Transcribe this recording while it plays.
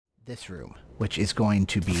this room, which is going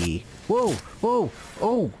to be... Whoa! Whoa!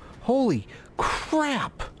 Oh! Holy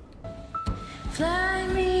crap! Fly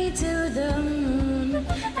me to the moon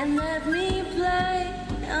and let me play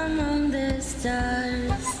among the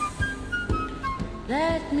stars.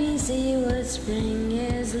 Let me see what spring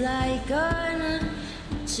is like on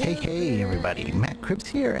Hey everybody, Matt Cribs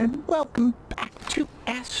here, and welcome back to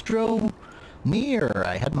Astroneer.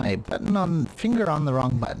 I had my finger on the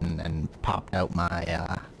wrong button and popped out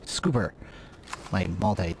my scooper, my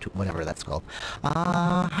whatever that's called.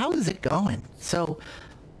 How is it going? So,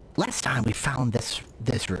 last time we found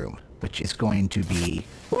this room, which is going to be...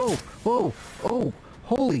 Whoa! Whoa! Oh!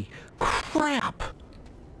 Holy crap!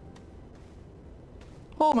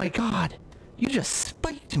 Oh my god! You just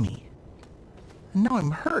spiked me! And now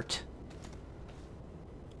I'm hurt!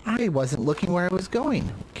 I wasn't looking where I was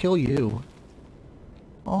going. Kill you.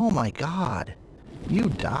 Oh my god. You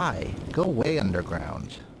die. Go way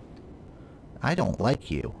underground. I don't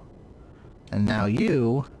like you. And now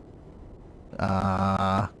you...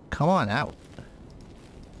 come on out.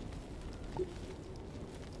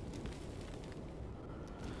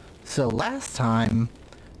 So last time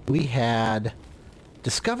we had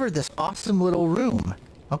discovered this awesome little room.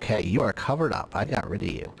 Okay, you are covered up. I got rid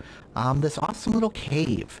of you. This awesome little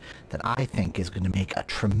cave that I think is going to make a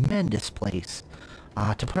tremendous place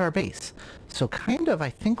to put our base. So kind of,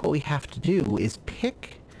 I think what we have to do is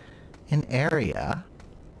pick an area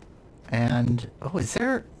and... Oh, is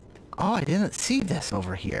there... Oh, I didn't see this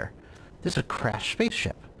over here. There's a crashed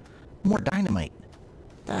spaceship. More dynamite.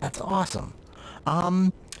 That's awesome.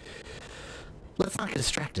 Let's not get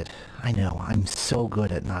distracted. I know, I'm so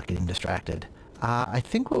good at not getting distracted. I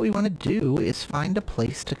think what we want to do is find a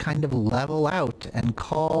place to kind of level out and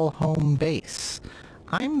call home base.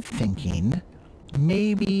 I'm thinking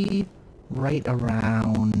maybe right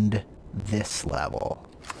around this level.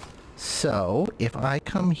 So, if I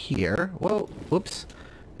come here... Whoa, whoops.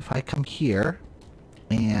 If I come here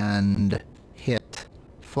and hit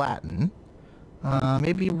flatten,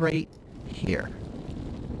 maybe right here.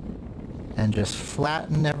 And just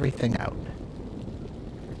flatten everything out.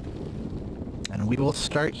 And we will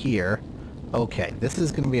start here. Okay, this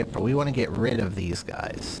is going to be we want to get rid of these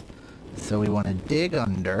guys. So we want to dig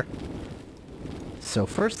under. So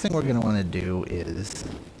first thing we're going to want to do is...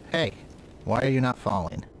 Hey, why are you not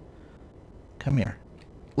falling? Come here.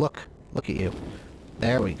 Look at you.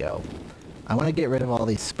 There we go. I want to get rid of all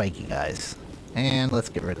these spiky guys. And let's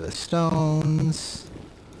get rid of the stones.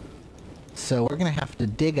 So we're going to have to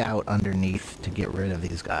dig out underneath to get rid of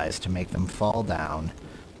these guys to make them fall down.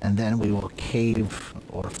 And then we will cave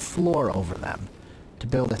or floor over them to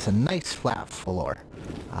build us a nice flat floor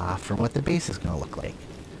for what the base is going to look like.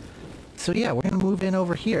 So yeah, we're going to move in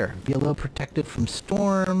over here, be a little protected from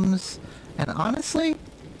storms, and honestly,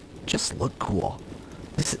 just look cool.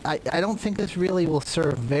 I don't think this really will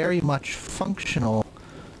serve very much functional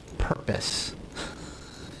purpose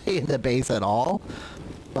in the base at all,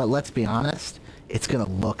 but let's be honest, it's going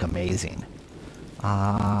to look amazing.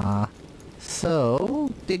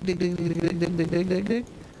 So, dig.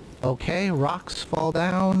 Okay, rocks fall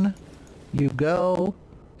down. You go.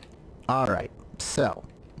 Alright, so,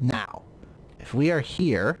 now, if we are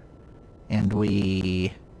here, and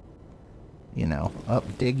we, you know,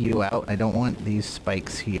 dig you out. I don't want these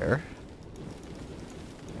spikes here.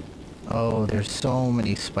 Oh, there's so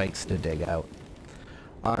many spikes to dig out.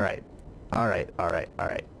 Alright.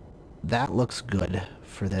 That looks good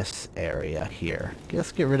for this area here.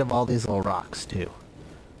 Let's get rid of all these little rocks too.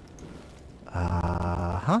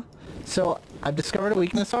 So I've discovered a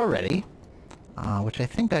weakness already, which I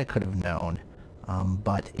think I could have known,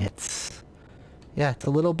 but it's a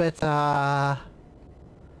little bit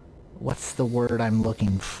what's the word I'm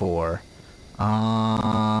looking for?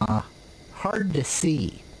 Hard to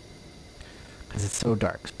see because it's so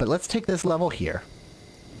dark. But let's take this level here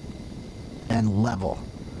and level.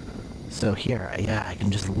 So here, I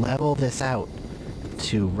can just level this out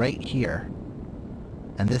to right here.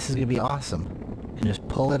 And this is going to be awesome. You can just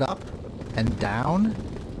pull it up and down.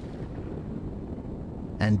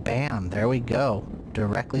 And bam, there we go.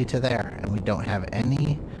 Directly to there. And we don't have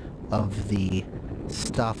any of the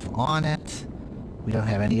stuff on it. We don't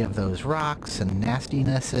have any of those rocks and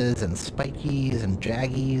nastinesses and spikies and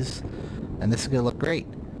jaggies. And this is going to look great.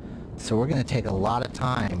 So we're going to take a lot of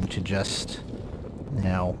time to just, you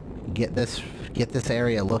know, get this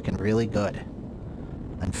area looking really good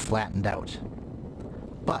and flattened out.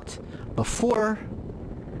 But before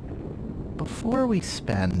we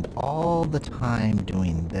spend all the time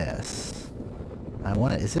doing this, I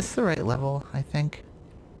want to... Is this the right level, I think?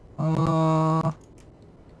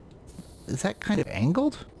 Is that kind of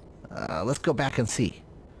angled? Let's go back and see.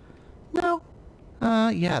 No.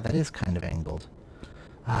 Yeah, that is kind of angled.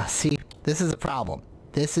 See, this is a problem.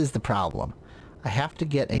 This is the problem. I have to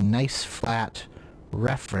get a nice flat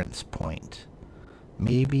reference point.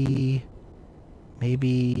 Maybe...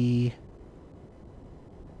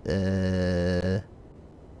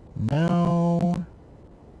 No...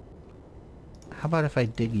 How about if I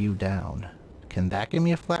dig you down? Can that give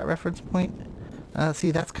me a flat reference point? See,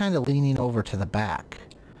 that's kind of leaning over to the back.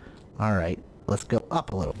 Alright, let's go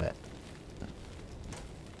up a little bit.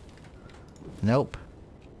 Nope.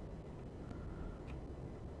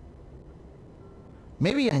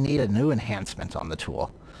 Maybe I need a new enhancement on the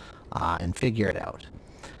tool and figure it out.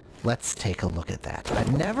 Let's take a look at that.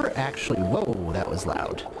 I've never actually... Whoa, that was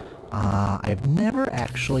loud. I've never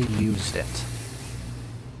actually used it.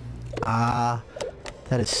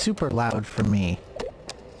 That is super loud for me.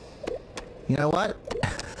 You know what?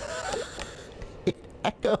 It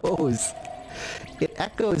echoes. It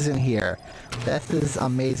echoes in here. This is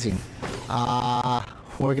amazing.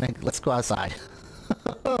 Let's go outside.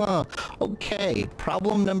 Okay,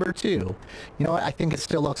 problem number 2. You know what? I think it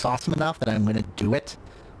still looks awesome enough that I'm gonna do it.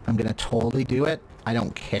 I'm gonna totally do it. I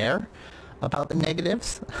don't care about the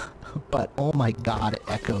negatives. But oh my god, it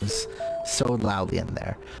echoes so loudly in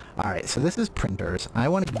there. Alright, so this is printers. I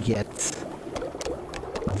want to get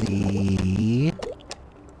the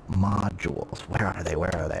modules. Where are they?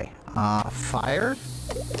 Where are they? Fire?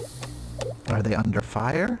 Are they under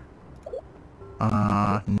fire?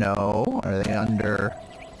 No. Are they under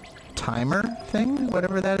timer thing?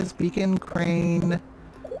 Whatever that is. Beacon, crane,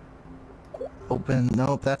 open.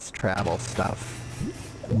 Nope, that's travel stuff.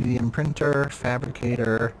 Medium printer,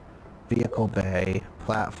 fabricator, vehicle bay,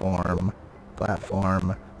 platform,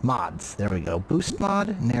 mods. There we go. Boost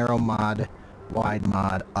mod, narrow mod, wide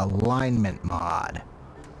mod, alignment mod.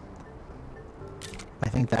 I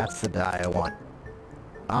think that's the die I want.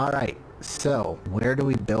 Alright, so where do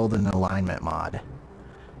we build an alignment mod?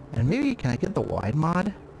 And maybe, can I get the wide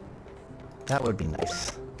mod? That would be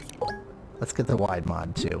nice. Let's get the wide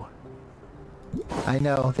mod too. I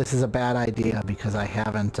know this is a bad idea because I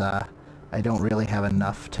haven't, I don't really have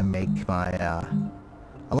enough to make my,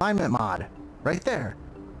 alignment mod. Right there.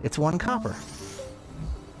 It's 1 copper.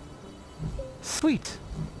 Sweet.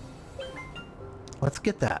 Let's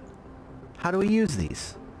get that. How do we use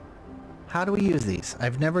these? How do we use these?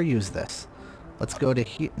 I've never used this. Let's go to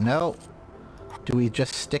here. No. Do we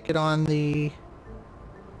just stick it on the...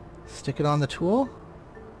 Stick it on the tool?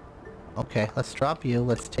 Okay, let's drop you.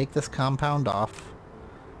 Let's take this compound off.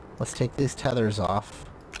 Let's take these tethers off.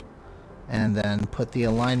 And then put the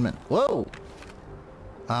alignment... Whoa!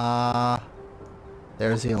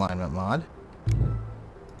 There's the alignment mod.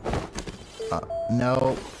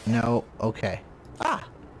 No, no, okay. Ah!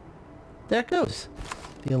 There it goes.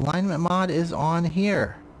 The alignment mod is on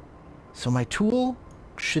here. So my tool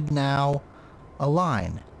should now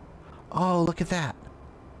align. Oh, look at that.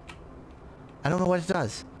 I don't know what it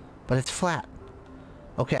does, but it's flat.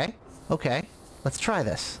 Okay, okay. Let's try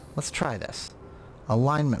this. Let's try this.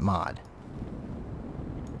 Alignment mod.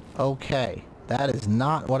 Okay. That is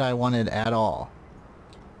not what I wanted at all.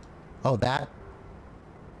 Oh, that...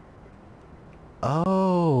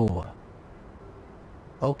 Oh.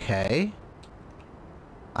 Okay.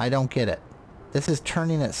 I don't get it. This is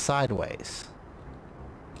turning it sideways.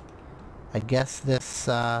 I guess this,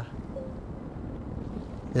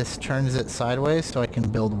 this turns it sideways so I can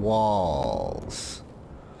build walls.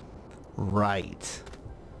 Right.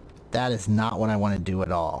 That is not what I want to do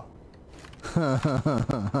at all.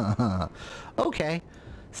 Okay.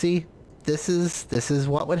 See, this is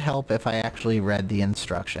what would help if I actually read the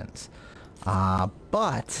instructions.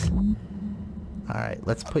 But... Alright,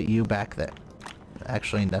 let's put you back there.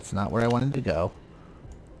 Actually, that's not where I wanted to go.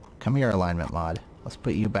 Come here, alignment mod. Let's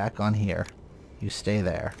put you back on here. You stay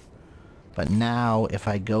there. But now, if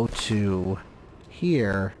I go to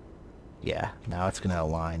here... Yeah, now it's going to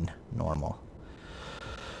align normal.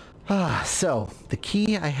 So, the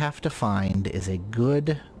key I have to find is a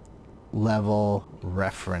good level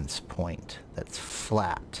reference point that's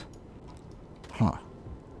flat. Huh.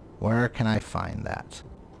 Where can I find that?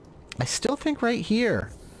 I still think right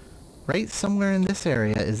here. Right somewhere in this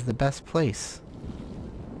area is the best place.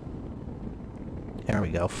 There we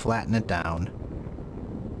go. Flatten it down.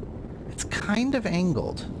 It's kind of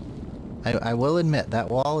angled. I will admit, that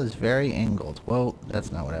wall is very angled. Whoa,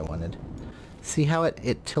 that's not what I wanted. See how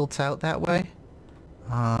it tilts out that way?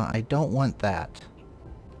 I don't want that.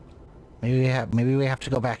 Maybe we have to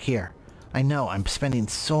go back here. I know, I'm spending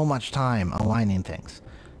so much time aligning things.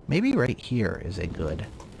 Maybe right here is a good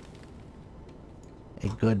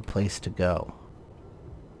place to go.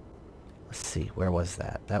 Let's see, where was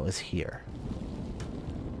that? That was here.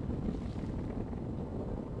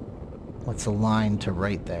 Let's align to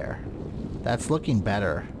right there. That's looking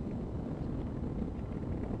better.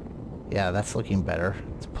 Yeah, that's looking better.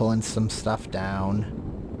 It's pulling some stuff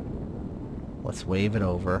down. Let's wave it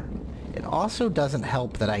over. It also doesn't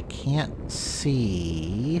help that I can't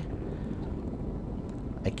see...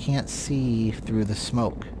 I can't see through the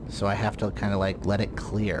smoke, so I have to kind of like let it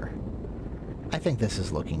clear. I think this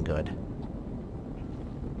is looking good.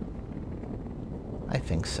 I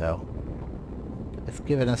think so. It's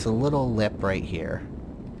giving us a little lip right here.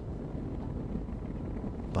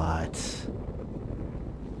 But...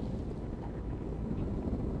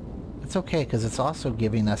 it's okay, because it's also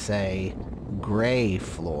giving us a gray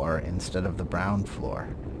floor instead of the brown floor.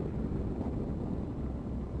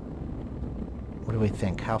 What do we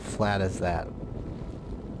think? How flat is that?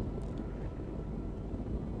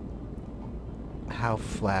 How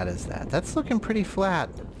flat is that? That's looking pretty flat.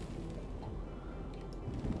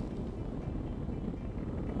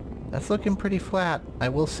 That's looking pretty flat, I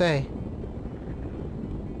will say.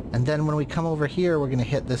 And then when we come over here, we're going to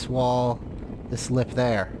hit this wall, this lip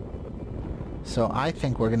there. So I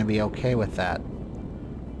think we're going to be okay with that.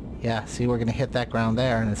 Yeah, see, we're going to hit that ground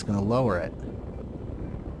there, and it's going to lower it.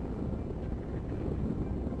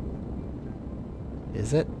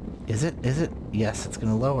 Is it? Is it? Is it? Yes, it's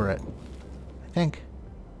going to lower it. I think.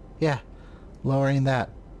 Yeah. Lowering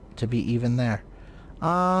that to be even there.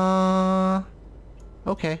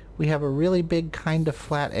 Okay. We have a really big kind of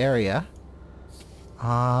flat area.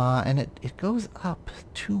 And it goes up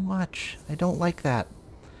too much. I don't like that.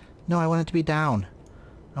 No, I want it to be down.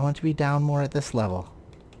 I want it to be down more at this level.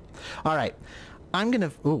 Alright. I'm going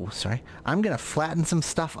to... ooh, sorry. I'm going to flatten some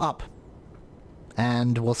stuff up.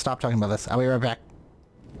 And we'll stop talking about this. I'll be right back.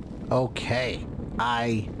 Okay,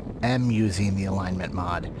 I am using the alignment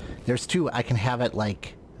mod. There's two. I can have it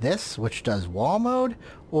like this, which does wall mode,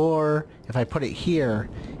 or if I put it here,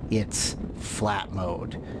 it's flat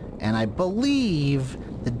mode. And I believe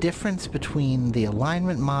the difference between the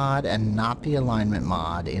alignment mod and not the alignment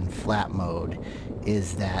mod in flat mode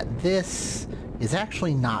is that this is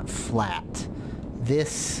actually not flat.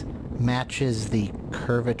 This matches the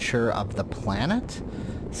curvature of the planet.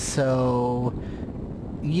 So...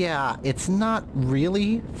 yeah, it's not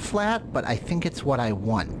really flat, but I think it's what I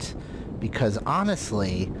want. Because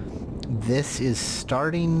honestly, this is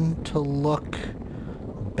starting to look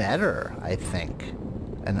better, I think.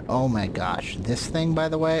 And oh my gosh, this thing, by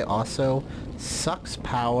the way, also sucks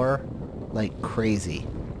power like crazy.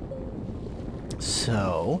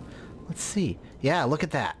 So, let's see. Yeah, look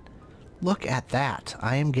at that. Look at that.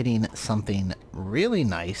 I am getting something really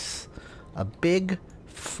nice. A big,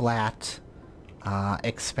 flat...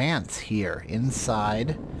 expanse here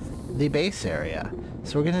inside the base area.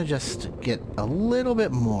 So we're gonna just get a little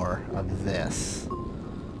bit more of this.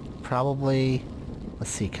 Probably, let's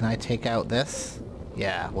see, can I take out this?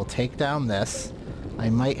 Yeah, we'll take down this. I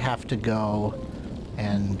might have to go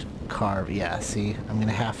and carve, yeah, see, I'm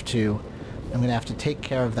gonna have to take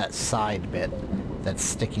care of that side bit that's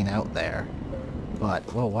sticking out there.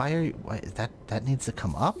 But, well, why is that needs to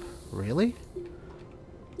come up? Really?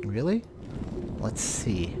 Really? Let's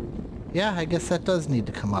see. Yeah, I guess that does need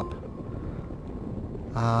to come up.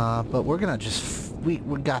 But we're gonna just... we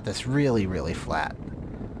got this really, really flat.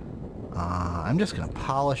 I'm just gonna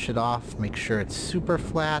polish it off, make sure it's super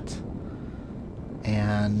flat.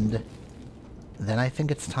 And then I think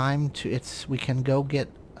it's time to... we can go get,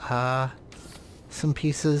 some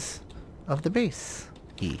pieces of the base.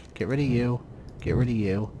 Get rid of you. Get rid of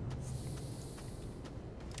you.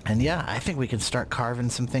 And yeah, I think we can start carving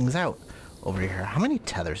some things out over here. How many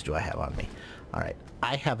tethers do I have on me? Alright,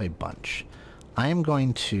 I have a bunch. I am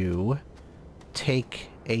going to take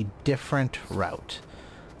a different route.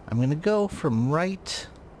 I'm going to go from right...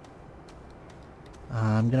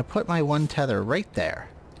 I'm going to put my one tether right there.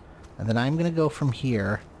 And then I'm going to go from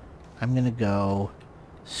here. I'm going to go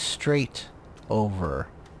straight over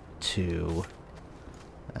to...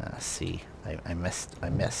 see, I missed.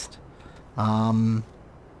 I'm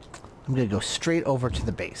going to go straight over to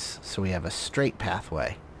the base. So we have a straight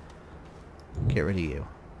pathway. Get rid of you.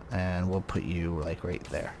 And we'll put you, like, right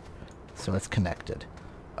there. So it's connected.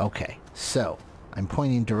 Okay, so I'm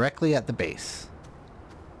pointing directly at the base.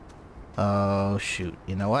 Oh, shoot.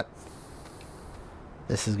 You know what?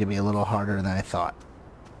 This is going to be a little harder than I thought.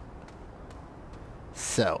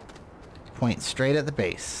 So, point straight at the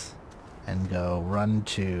base. And go run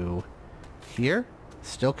to here.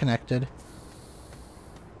 Still connected.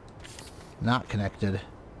 Not connected.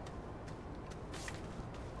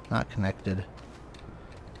 Not connected.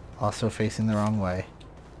 Also facing the wrong way.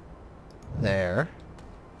 there.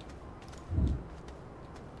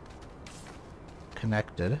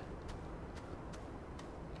 Connected.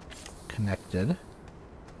 Connected.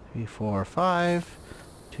 3, 4, 5.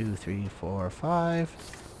 2, 3, 4,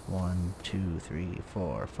 5. 1, 2, 3,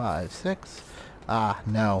 4, 5, 6. Ah,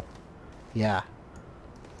 no. Yeah.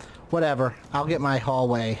 Whatever. I'll get my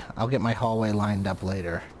hallway lined up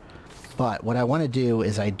later. But what I want to do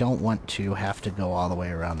is I don't want to have to go all the way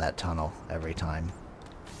around that tunnel every time.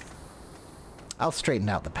 I'll straighten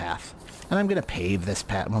out the path. And I'm going to pave this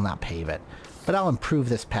path. Well, not pave it. But I'll improve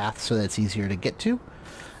this path so that it's easier to get to.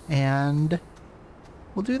 And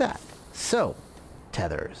we'll do that. So,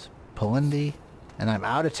 tethers. Pulling the... And I'm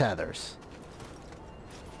out of tethers.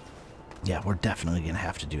 Yeah, we're definitely going to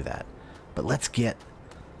have to do that. But let's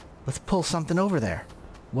pull something over there.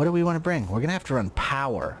 What do we want to bring? We're going to have to run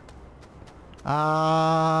power.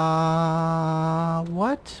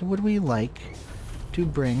 What would we like to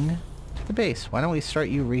bring to the base? Why don't we start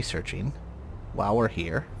you researching while we're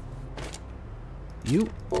here?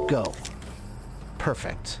 You go.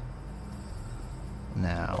 Perfect.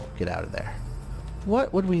 Now, get out of there.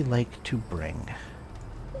 What would we like to bring?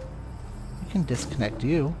 We can disconnect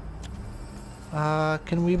you.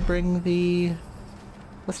 Can we bring the...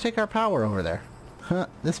 Let's take our power over there. Huh,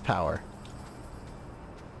 this power.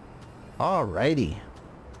 Alrighty.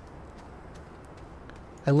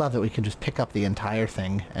 I love that we can just pick up the entire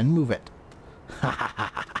thing and move it.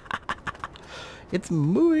 It's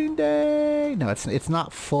moving day! No, it's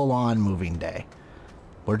not full-on moving day.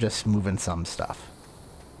 We're just moving some stuff.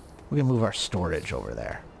 We're gonna move our storage over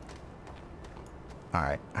there.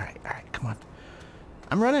 Alright, come on.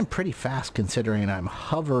 I'm running pretty fast considering I'm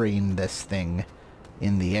hovering this thing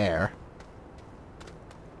in the air.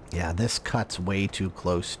 Yeah, this cuts way too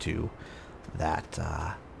close to that,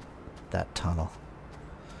 that tunnel.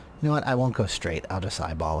 You know what? I won't go straight. I'll just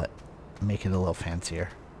eyeball it. Make it a little fancier.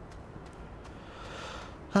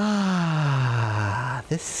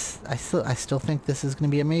 This... I still think this is going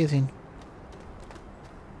to be amazing.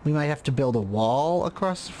 We might have to build a wall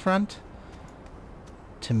across the front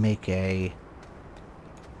to make a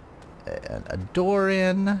door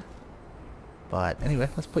in. But anyway,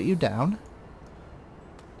 let's put you down.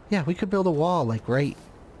 Yeah, we could build a wall like right...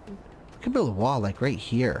 We could build a wall like right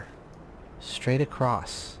here. Straight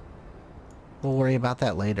across. We'll worry about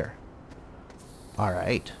that later.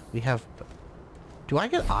 Alright, we have... Do I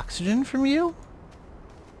get oxygen from you?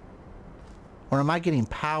 Or am I getting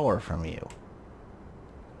power from you?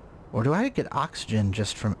 Or do I get oxygen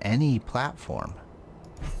just from any platform?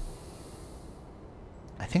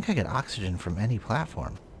 I think I get oxygen from any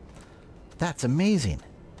platform. That's amazing.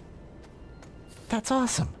 That's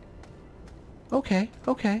awesome. Okay,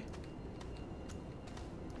 okay.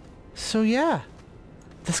 So yeah,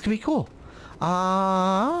 this could be cool.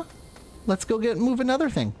 Let's go move another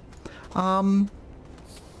thing. What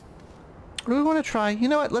do we want to try? You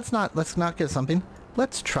know what? Let's not get something.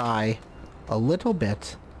 Let's try a little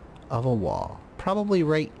bit of a wall. Probably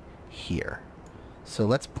right here. So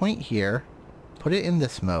let's point here, put it in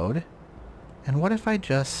this mode. And what if I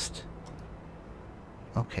just...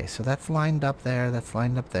 Okay, so that's lined up there, that's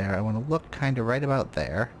lined up there. I want to look kind of right about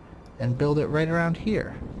there and build it right around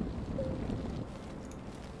here.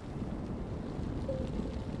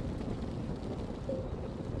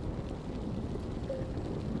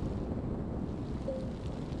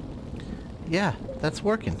 Yeah, that's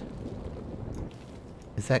working.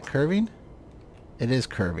 Is that curving? It is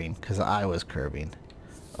curving, because I was curving.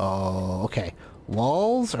 Oh, okay.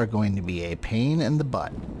 Walls are going to be a pain in the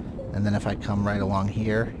butt. And then if I come right along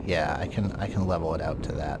here, yeah, I can level it out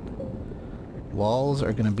to that. Walls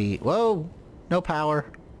are going to be... Whoa! No power.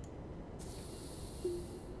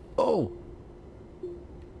 Oh!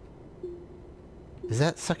 Is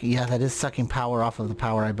that sucking... Yeah, that is sucking power off of the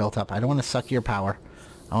power I built up. I don't want to suck your power.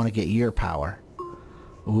 I want to get your power.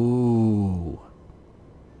 Ooh.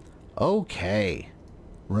 Okay.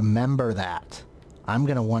 Remember that. I'm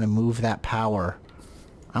going to want to move that power.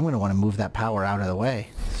 I'm going to want to move that power out of the way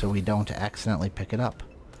so we don't accidentally pick it up.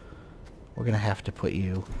 We're going to have to put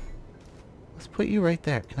you... Let's put you right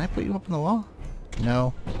there. Can I put you up on the wall?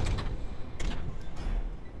 No.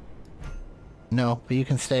 No, but you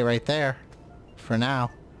can stay right there for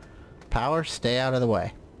now. Power, stay out of the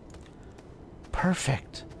way.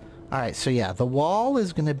 Perfect. Alright, so yeah, the wall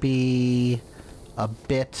is going to be a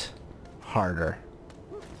bit harder.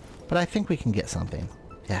 But I think we can get something.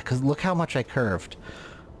 Yeah, because look how much I curved.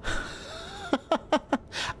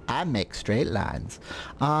 I make straight lines.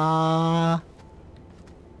 Yeah.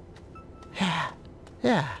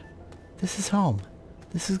 This is home.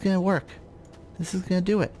 This is going to work. This is going to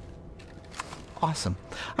do it. Awesome.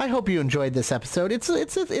 I hope you enjoyed this episode. It's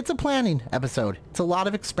a planning episode. It's a lot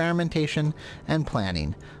of experimentation and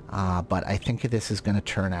planning. But I think this is going to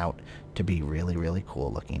turn out to be really, really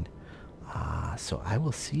cool looking. So I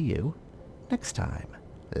will see you next time.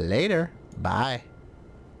 Later. Bye.